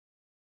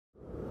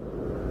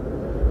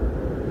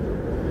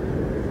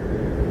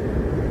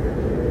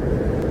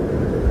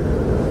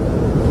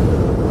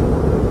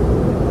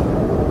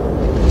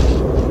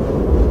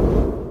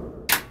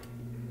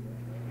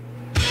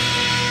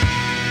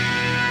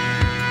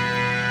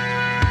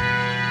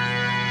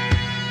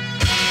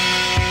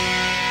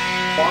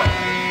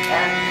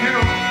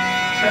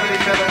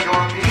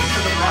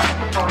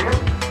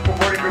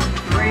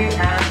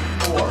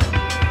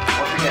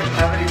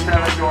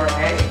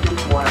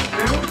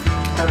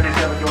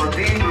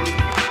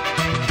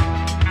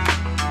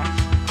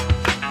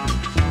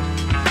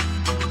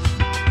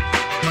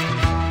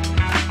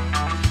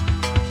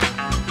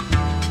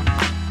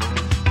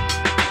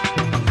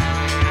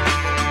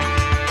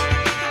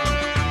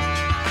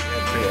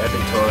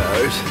epic 12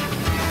 hours.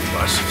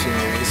 Watched a few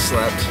movies,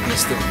 slept,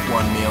 missed the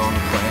one meal on the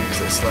plane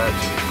because I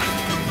slept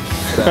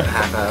for about a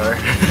half hour.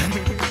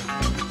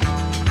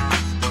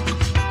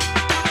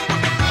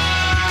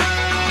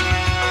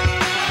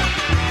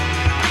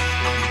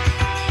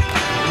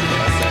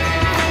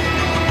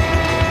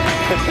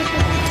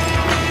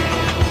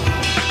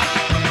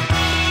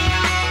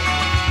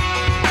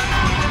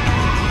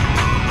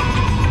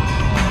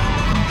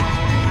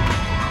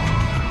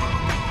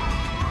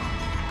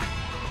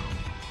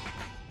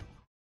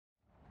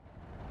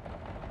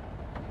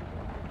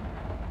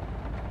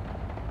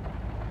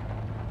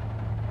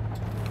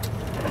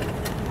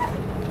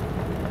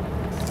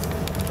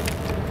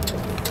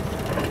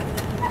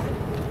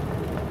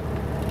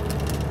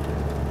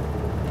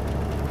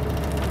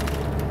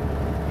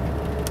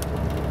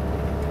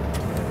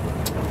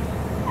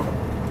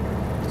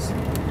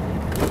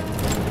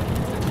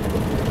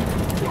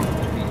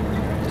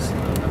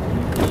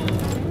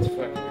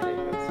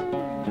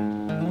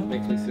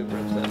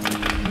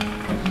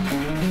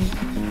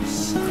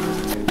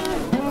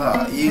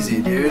 Oh,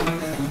 easy, dude.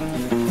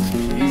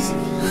 Easy.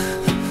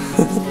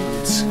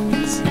 It's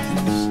easy.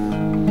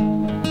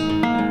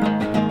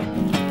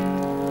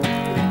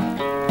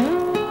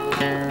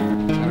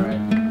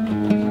 Alright.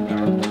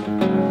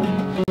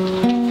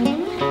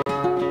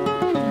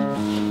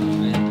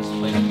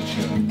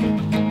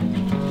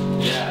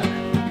 Yeah.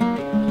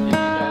 If you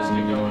guys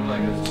could go in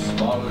like a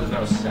spot where there's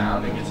no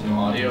sound and get some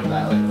audio of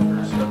that, like the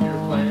first stuff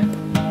you're playing.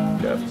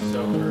 That'd be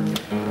so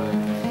perfect.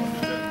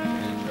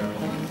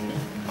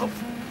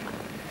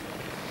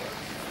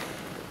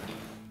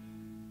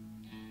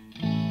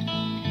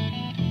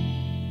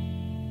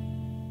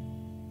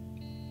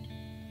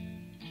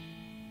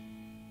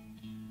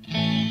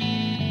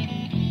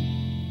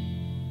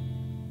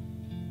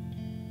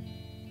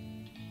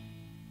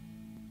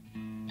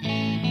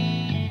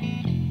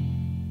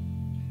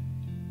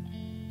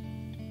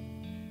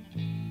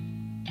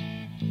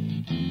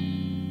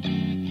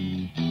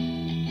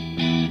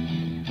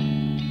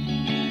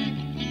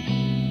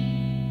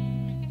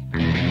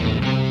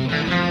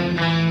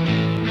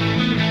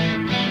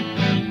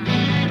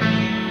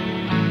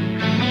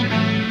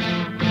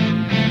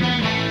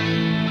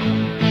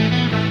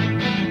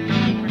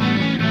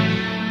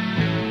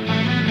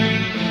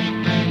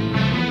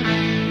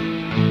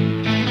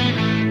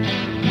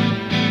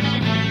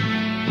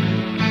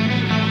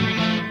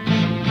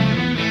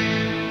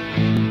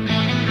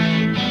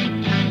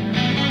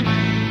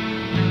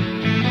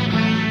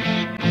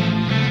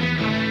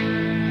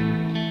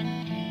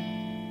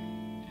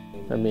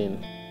 I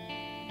mean,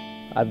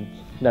 I've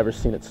never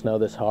seen it snow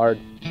this hard,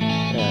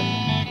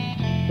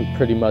 and we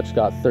pretty much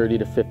got 30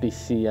 to 50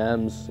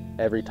 cms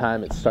every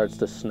time it starts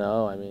to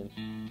snow. I mean,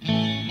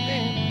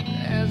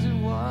 as it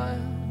was,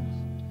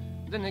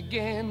 then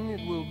again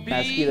it will be.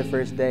 I ski the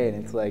first day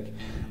and it's like,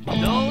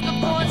 Though the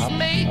course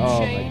may oh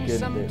my change goodness.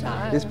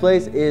 sometimes, This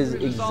place is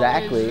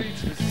exactly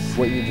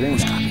what you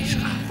dreamed of.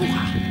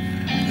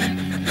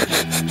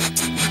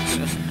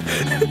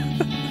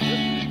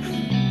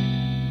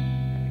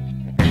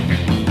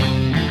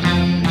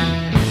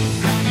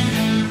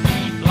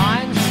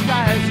 blind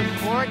skies of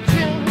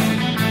fortune,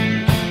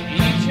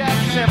 each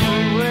have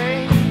separate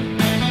way,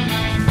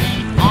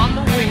 on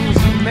the wings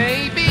of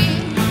maybe,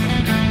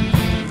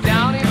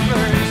 downy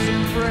birds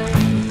of prey.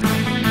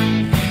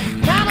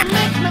 Kinda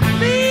makes me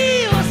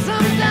feel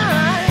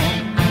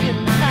sometimes I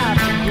didn't have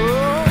to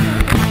grow,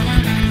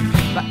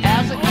 but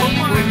as I keep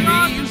with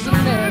leaves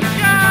and then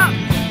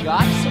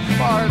got so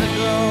far to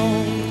go.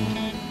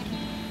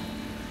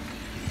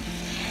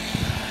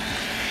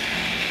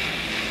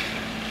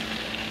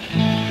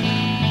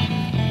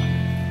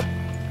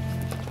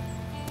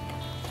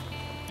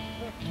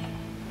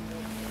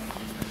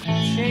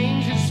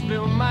 Change has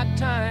spilled my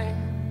time,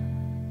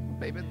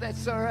 baby,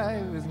 that's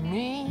alright with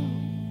me.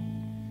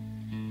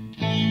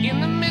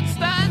 In the midst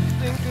I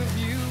think of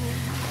you.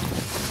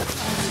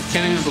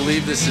 Can't even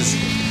believe this is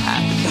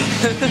happening.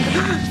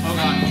 Oh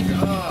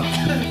God.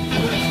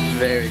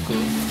 very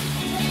cool.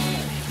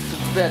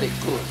 Very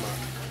cool.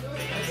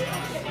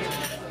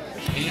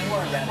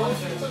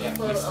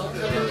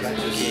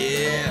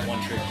 Yeah.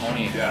 One trick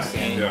pony. Yeah.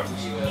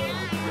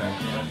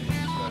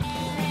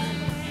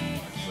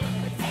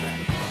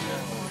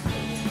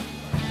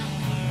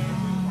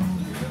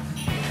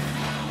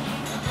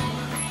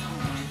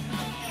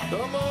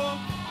 Come on.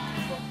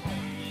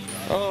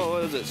 Oh,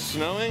 what is it?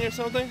 Snowing or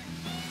something?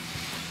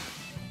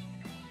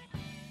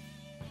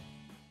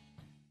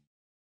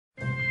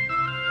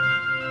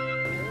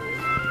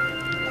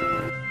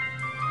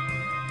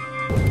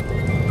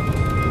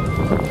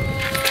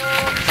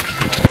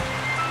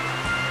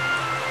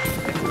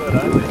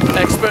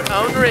 Expert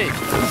owned rate.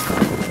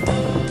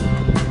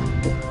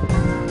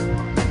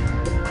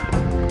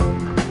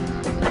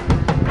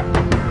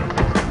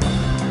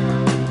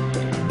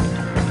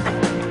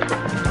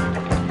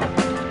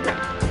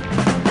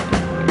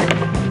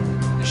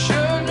 You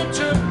shouldn't have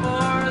took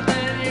more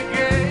than you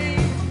gave.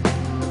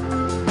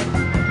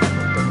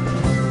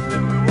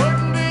 Then we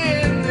wouldn't be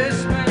in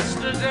this mess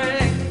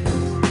today.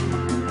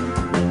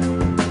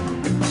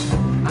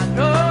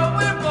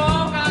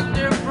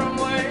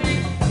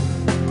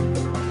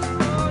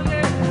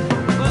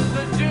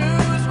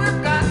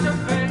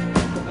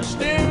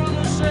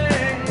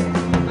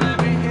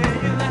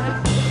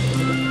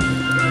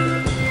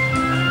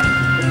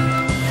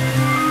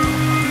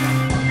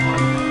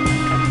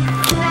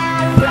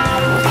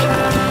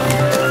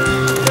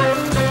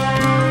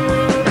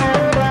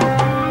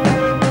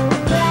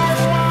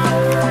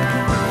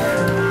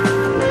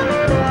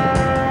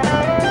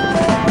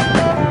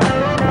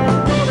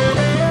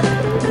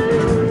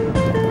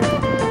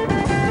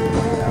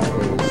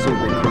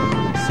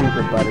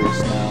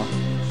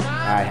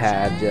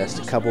 just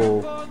a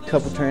couple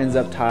turns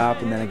up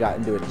top, and then I got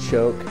into a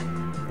choke,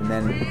 and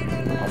then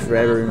I'll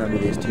forever remember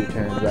these 2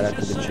 turns right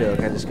after the choke.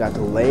 I just got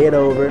to lay it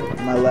over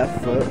my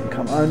left foot,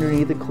 come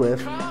underneath the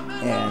cliff,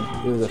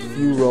 and it was a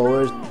few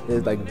rollers. It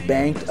was like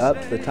banked up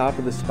the top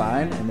of the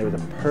spine, and there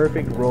was a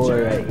perfect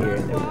roller right here,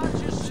 and it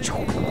was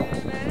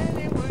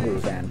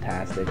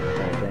fantastic, the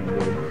whole thing,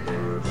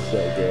 dude. So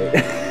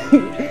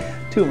great.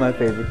 2 of my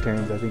favorite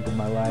turns, I think, of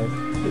my life.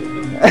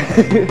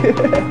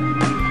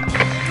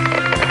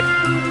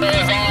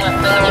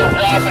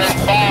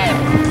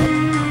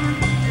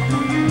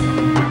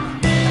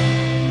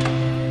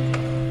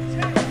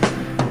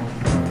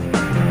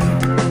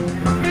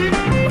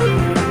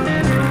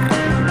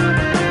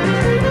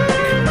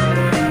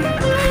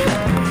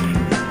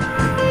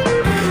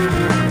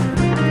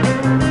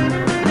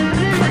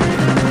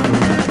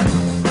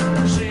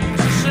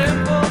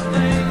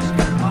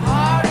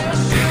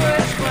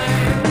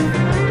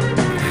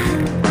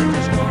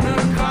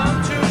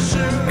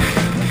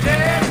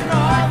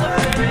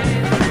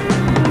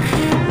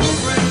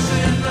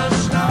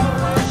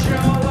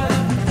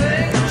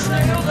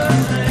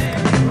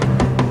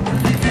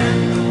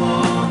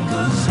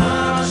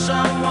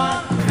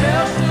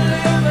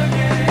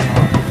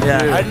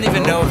 Yeah, I didn't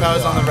even know if I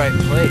was on the right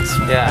place.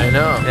 Yeah, I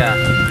know. Yeah.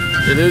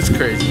 It is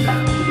crazy,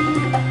 man.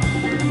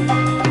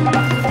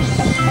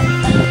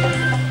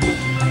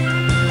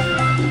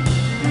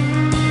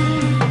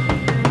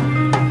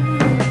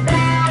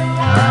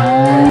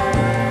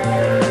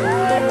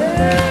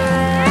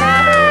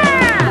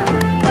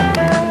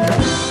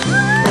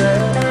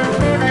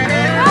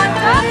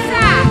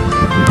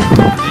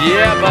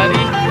 Yeah,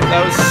 buddy.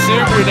 That was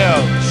super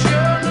dope.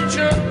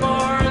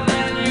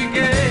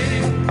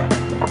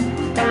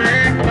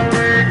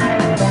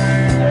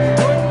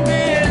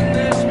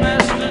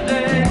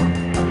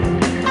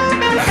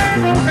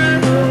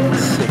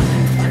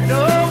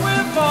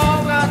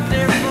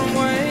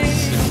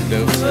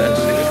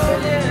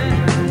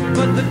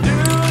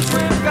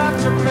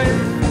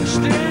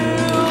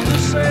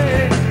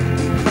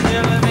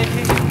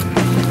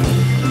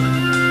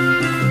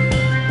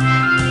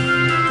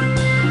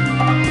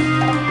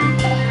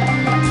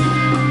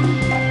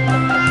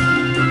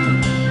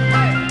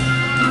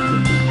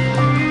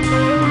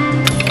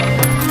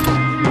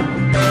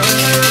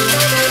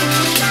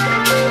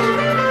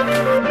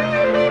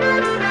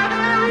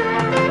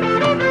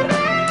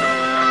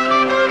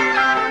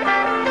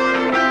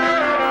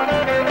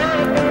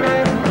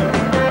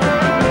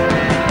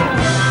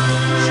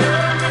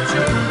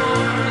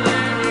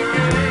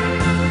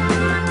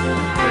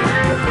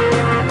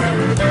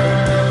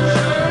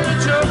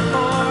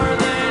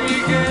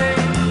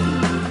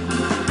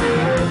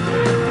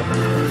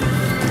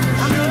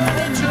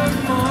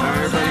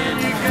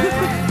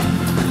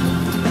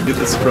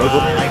 The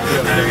struggle.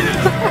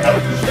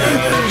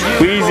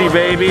 Wheezy,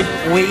 baby.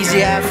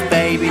 Wheezy F,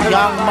 baby.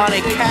 Young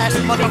Money, Cash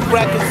Money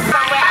Records.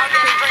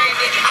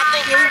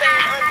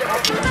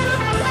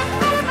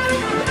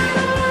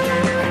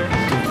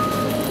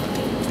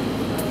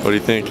 What do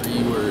you think?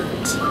 3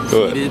 words.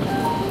 Good. Heated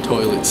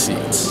toilet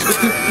seats.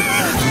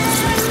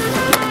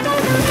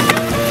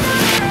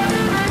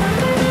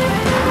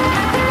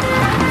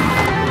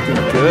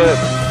 Good.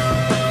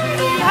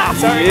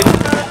 Sorry.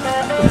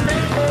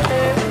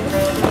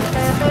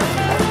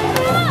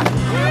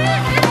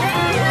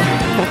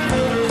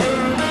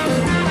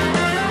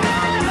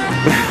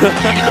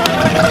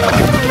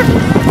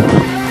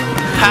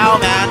 How,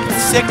 man?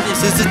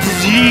 Sickness is a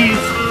disease.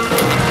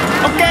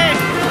 Okay,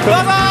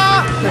 bye-bye.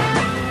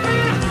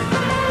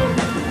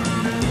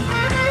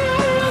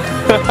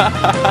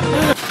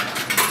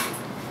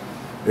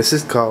 This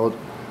is called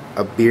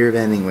a beer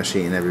vending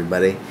machine,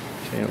 everybody.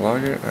 Can't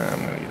log it?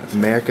 I'm gonna get it.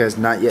 America has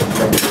not yet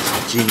invented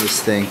this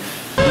genius thing.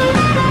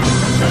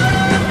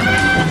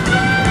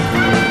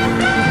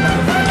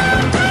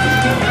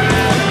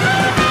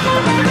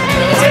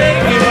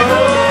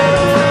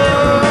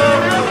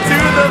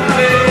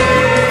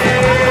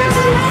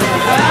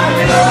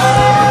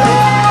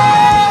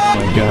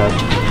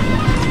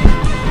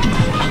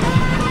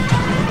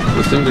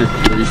 Those things are